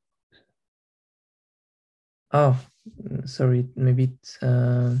 Oh, sorry, maybe it's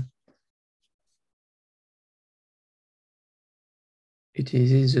it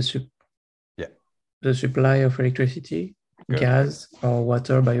is the supply of electricity, good. Gas, or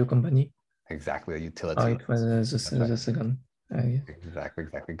water by your company. Exactly, a utility. Oh, it was the second. Exactly.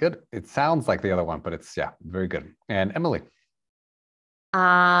 Good. It sounds like the other one, but it's, yeah, very good. And Emily?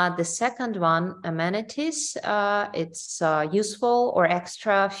 The second one, amenities, it's useful or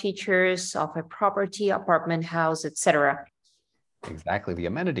extra features of a property, apartment, house, etc. Exactly, the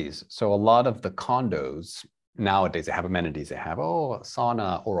amenities. So a lot of the condos nowadays, they have amenities. They have, a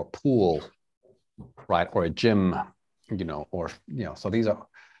sauna or a pool, right? Or a gym, you know, or, you know, so these are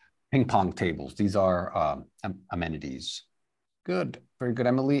ping pong tables. These are amenities. Good, very good,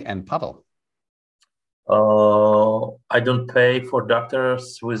 Emily. And Pavel? I don't pay for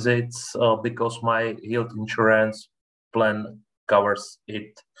doctor's visits because my health insurance plan covers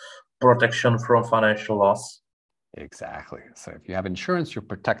it. Protection from financial loss. Exactly. So if you have insurance, you're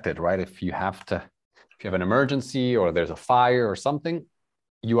protected, right? If you have an emergency or there's a fire or something,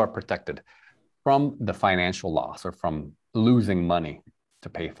 you are protected from the financial loss or from losing money to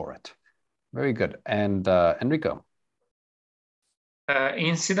pay for it. Very good. And Enrico?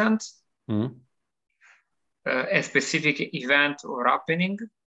 Incident. Mm-hmm. A specific event or happening.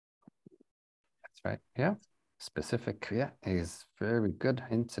 That's right. Yeah. Specific, yeah, is very good.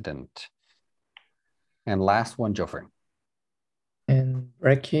 Incident. And last one, Geoffrey. And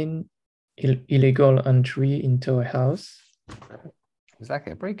breaking, illegal entry into a house.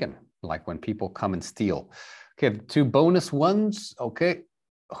 Exactly, a break-in, like when people come and steal. Okay, the 2 bonus ones. Okay,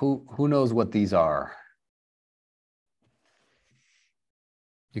 who knows what these are?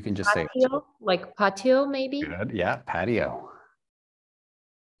 You can just say Patio, like patio, maybe? good. Yeah, patio.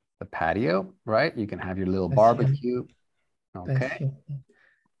 The patio, right? You can have your little Patio. barbecue. Okay. Patio.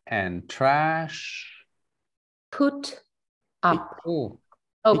 And trash. Put up. Oh,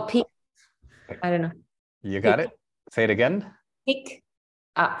 Oh, pick. I don't know. you got it. Say it again. Pick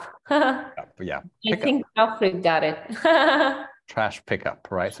up. Yeah. I think Alfred got it. Trash pickup,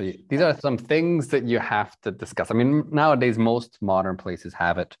 right? So these are some things that you have to discuss. I mean, nowadays, most modern places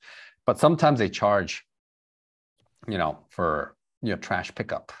have it, but sometimes they charge, for trash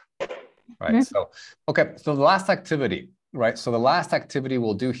pickup, right? Mm-hmm. So, okay. So the last activity, right? So the last activity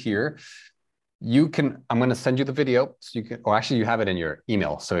we'll do here, I'm going to send you the video so you can, or actually you have it in your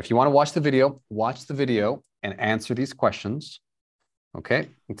email. So if you want to watch the video and answer these questions. Okay,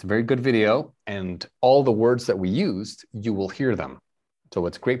 it's a very good video, and all the words that we used, you will hear them. So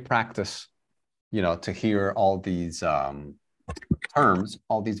it's great practice, to hear all these terms,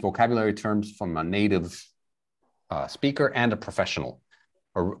 all these vocabulary terms from a native speaker and a professional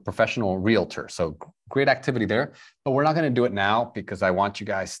realtor. So great activity there, but we're not going to do it now because I want you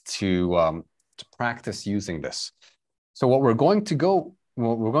guys to practice using this. So what we're going to do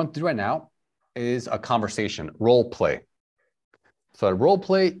right now is a conversation, role play. So at role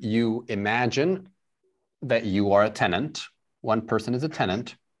play, you imagine that you are a tenant. One person is a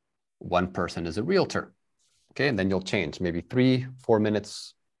tenant. One person is a realtor. Okay, and then you'll change maybe 3-4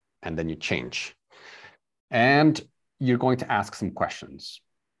 minutes, and then you change. And you're going to ask some questions,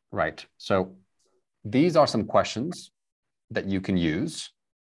 right? So these are some questions that you can use,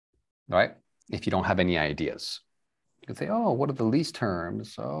 right? If you don't have any ideas. You can say, oh, what are the lease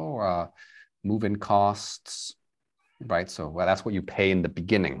terms? Oh, move-in costs, right? So that's what you pay in the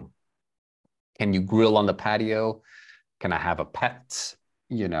beginning. Can you grill on the patio? Can I have a pet?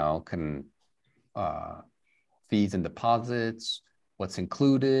 Can fees and deposits, what's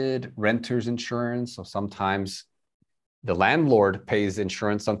included, renter's insurance. So sometimes the landlord pays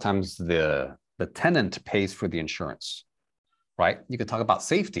insurance. Sometimes the tenant pays for the insurance, right? You could talk about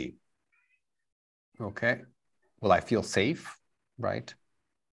safety. Okay. Will I feel safe, right?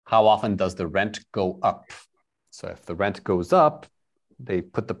 How often does the rent go up? So if the rent goes up, they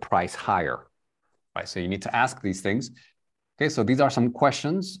put the price higher, right? So you need to ask these things. Okay, so these are some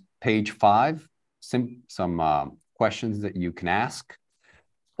questions, page 5, some questions that you can ask.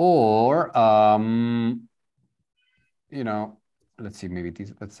 Or, let's see, maybe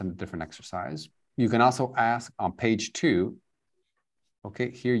let's send a different exercise. You can also ask on page 2.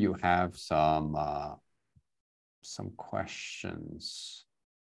 Okay, here you have some questions.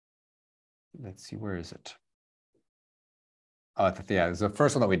 Let's see, where is it? Oh, yeah, it's the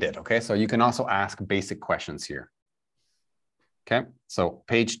first one that we did. Okay, so you can also ask basic questions here. Okay, so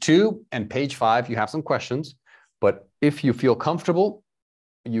page 2 and page 5, you have some questions, but if you feel comfortable,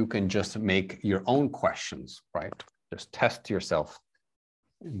 you can just make your own questions, right? Just test yourself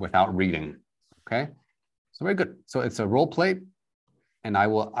without reading. Okay, so very good. So it's a role play, and I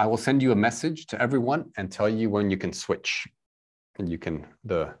will send you a message to everyone and tell you when you can switch. And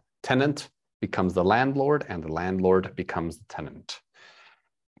the tenant becomes the landlord, and the landlord becomes the tenant.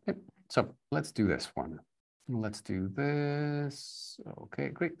 Okay, so let's do this one. Let's do this. Okay,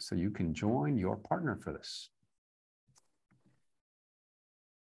 great. So you can join your partner for this.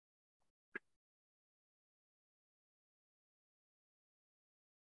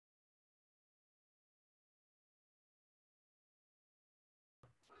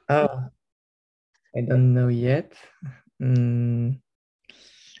 Oh, I don't know yet.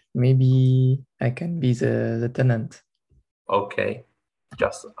 Maybe I can be the tenant. Okay,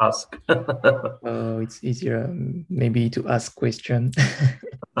 just ask. Oh, it's easier maybe to ask question.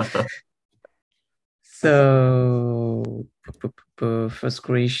 So first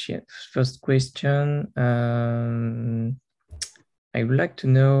question. I would like to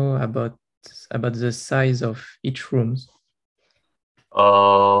know about the size of each rooms.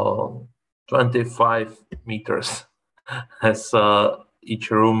 25 meters. As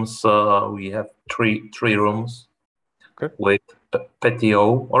each rooms, we have three rooms. Okay. With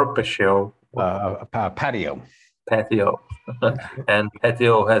patio or patio. Patio. Patio. And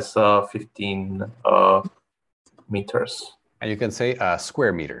patio has 15 meters. And you can say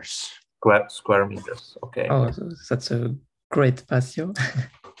square meters. Square meters. Okay. Oh, so that's a great patio.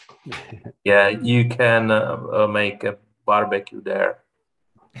 Yeah, you can make a barbecue there.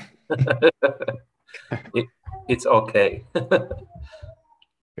 It's okay.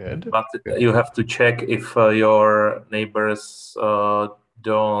 Good. But you have to check if your neighbors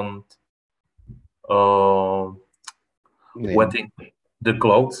don't wetting the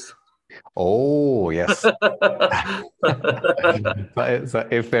clothes. Oh, yes. So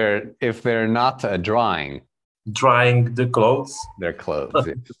if they're not drying, Drying the clothes. their clothes.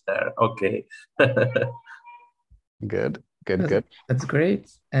 Yeah. There, okay. Good, good, good. That's great.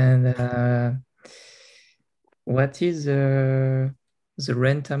 And what is the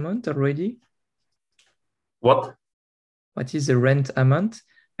rent amount already? What? What is the rent amount?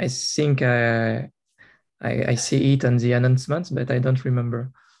 I think I see it on the announcements, but I don't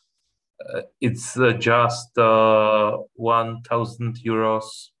remember. It's just 1,000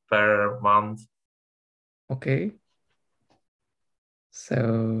 euros per month. Okay.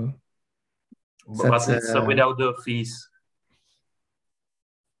 So But it's without the fees.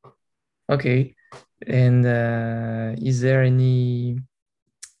 Okay. And is there any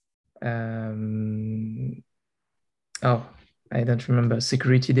oh, I don't remember,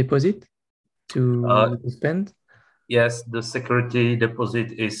 security deposit to spend? Yes, the security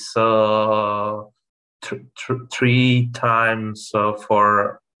deposit is 3 times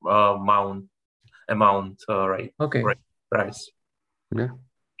for amount rate. Okay. Price. Yeah.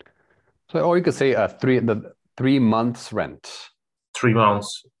 So, or you could say the 3 months rent. 3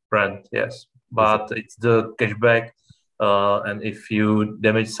 months rent, yes. But it's the cashback, and if you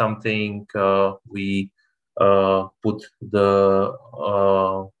damage something, we put the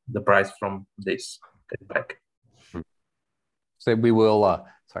price from this cashback. So we will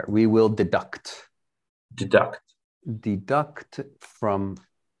we will deduct it from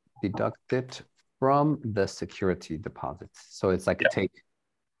the security deposits. So it's like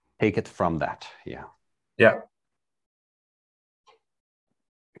take it from that. Yeah. Yeah.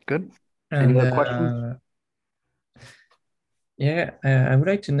 Good. And any other questions? Yeah, I would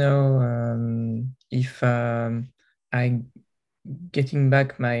like to know if I getting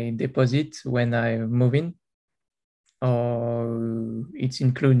back my deposit when I move in, or it's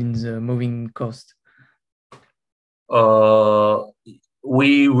included in the moving cost.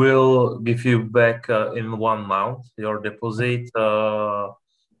 We will give you back in 1 month your deposit,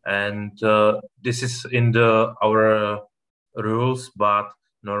 and this is in our rules, but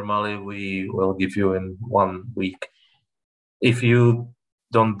normally we will give you in 1 week if you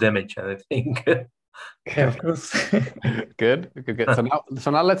don't damage anything. Yeah, of course. Good. So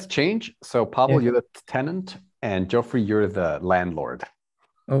now let's change. So Pavel, you're the tenant, and Geoffrey, you're the landlord.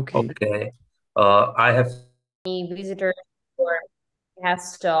 Okay. Okay. I have visitors or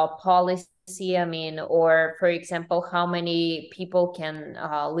guest policy. I mean, or for example, how many people can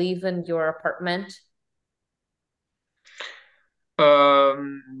live in your apartment?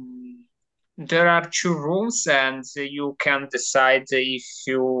 There are 2 rooms, and you can decide if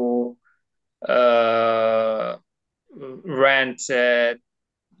you rent the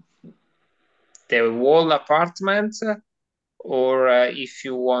whole apartment, or if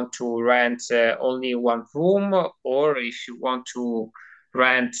you want to rent only 1 room, or if you want to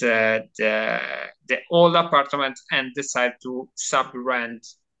rent the whole apartment and decide to sub-rent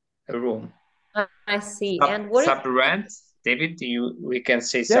a room. I see. And what sub-rent, David? We can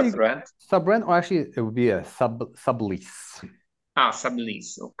say Yeah, sub-rent. Sub-rent, or actually it would be a sublease.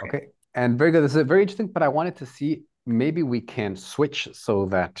 Sublease. Okay. And very good. This is very interesting, but I wanted to see maybe we can switch so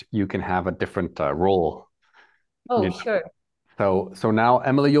that you can have a different role. Oh, sure. So now,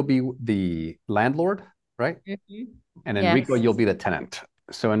 Emily, you'll be the landlord, right? And Enrico, you'll be the tenant.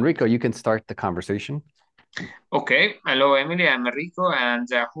 So Enrico, you can start the conversation. Okay. Hello, Emily. I'm Enrico, and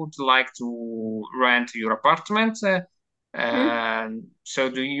I would like to rent your apartment. So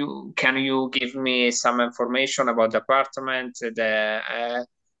can you give me some information about the apartment, the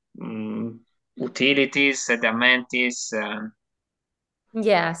utilities, the amenities?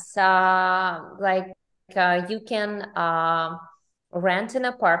 Yes, like you can rent an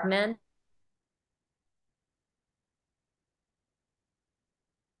apartment.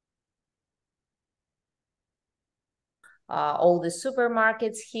 All the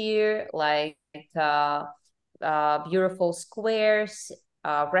supermarkets here, like beautiful squares,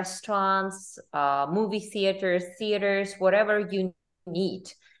 restaurants, movie theaters, whatever you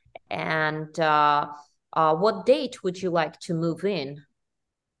need. And what date would you like to move in?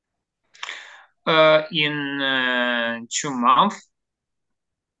 In 2 months.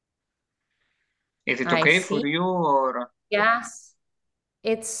 Is it okay for you, or? Yes,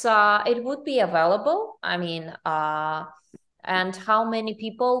 it would be available. I mean, and how many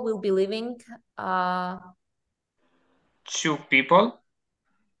people will be living? 2 people.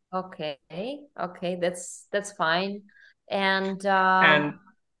 Okay, that's fine. And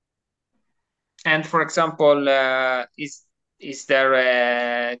for example, is there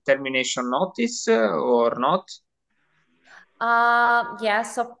a termination notice or not?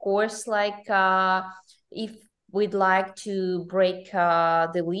 Yes, of course. Like if we'd like to break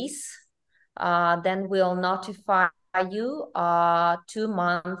the lease, then we'll notify you 2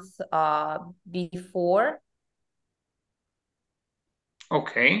 months before.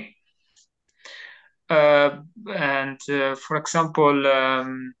 Okay. And for example,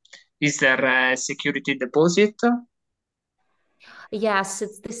 is there a security deposit? Yes,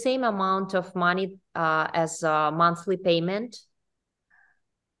 it's the same amount of money as a monthly payment.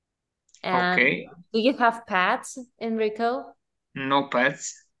 And Okay. do you have pets, Enrico? No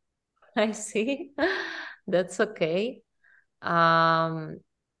pets. I see. That's okay.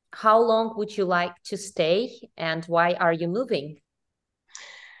 How long would you like to stay and why are you moving?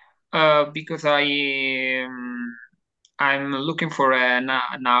 Because I'm looking for an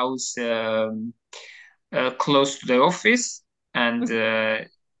house close to the office, and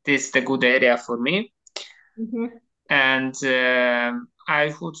this is a good area for me. Mm-hmm. And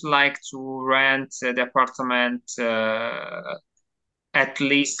I would like to rent the apartment at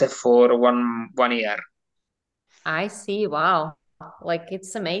least for one year. I see. Wow. Like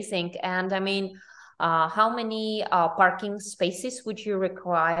it's amazing. And I mean, how many parking spaces would you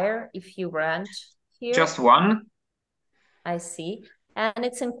require if you rent here? Just one. I see. And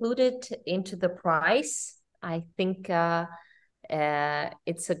it's included into the price. I think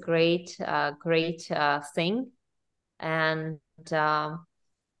it's a great thing. And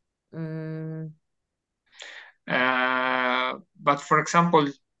but for example,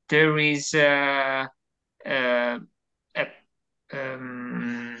 there is a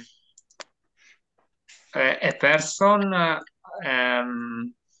person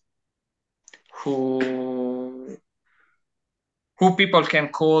who people can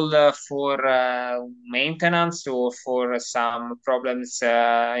call for maintenance or for some problems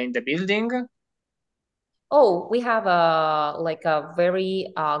in the building. Oh, we have a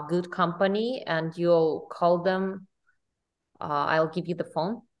very good company, and you'll call them. I'll give you the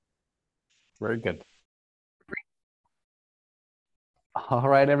phone. Very good. All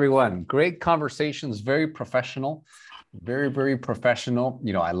right, everyone. Great conversations, very professional, very, very professional.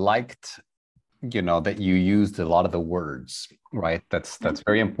 You know, I liked, you know, that you used a lot of the words, right? That's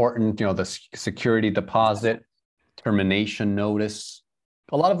very important. You know, the security deposit, termination notice.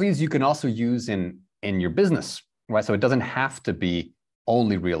 A lot of these you can also use in your business, right? So it doesn't have to be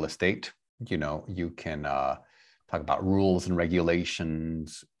only real estate. You know, you can talk about rules and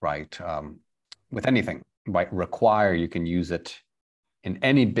regulations, right? With anything, right? Require, you can use it in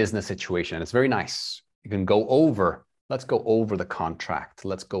any business situation. It's very nice. You can go over, let's go over the contract.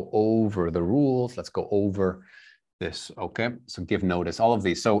 Let's go over the rules. Let's go over this. Okay. So give notice, all of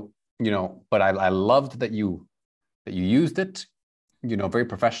these. So, you know, but I loved that you used it, you know, very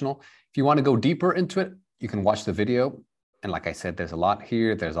professional. If you want to go deeper into it, you can watch the video. And like I said, there's a lot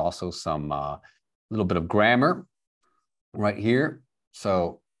here. There's also some little bit of grammar right here.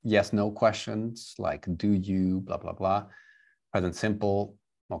 So yes, no questions like do you, blah, blah, blah. Present simple,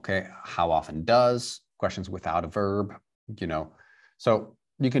 okay. How often does, questions without a verb, you know. So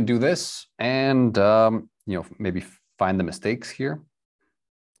you can do this and, you know, maybe find the mistakes here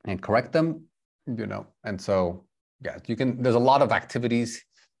and correct them, you know. And so, yeah, you can, there's a lot of activities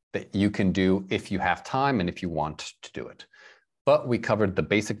that you can do if you have time and if you want to do it. But we covered the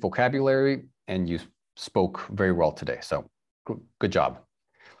basic vocabulary and you spoke very well today. So good job.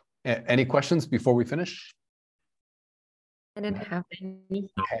 Any questions before we finish? I didn't have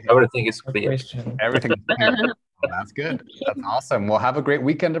any. Everything is clear. Everything is clear. Well, that's good. That's awesome. Well, have a great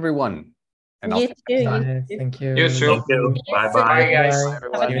weekend, everyone. And You too. Thank you. You too. Thank you. Bye-bye. Bye, guys. Have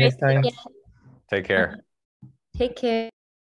a great Take care. Take care. Take care.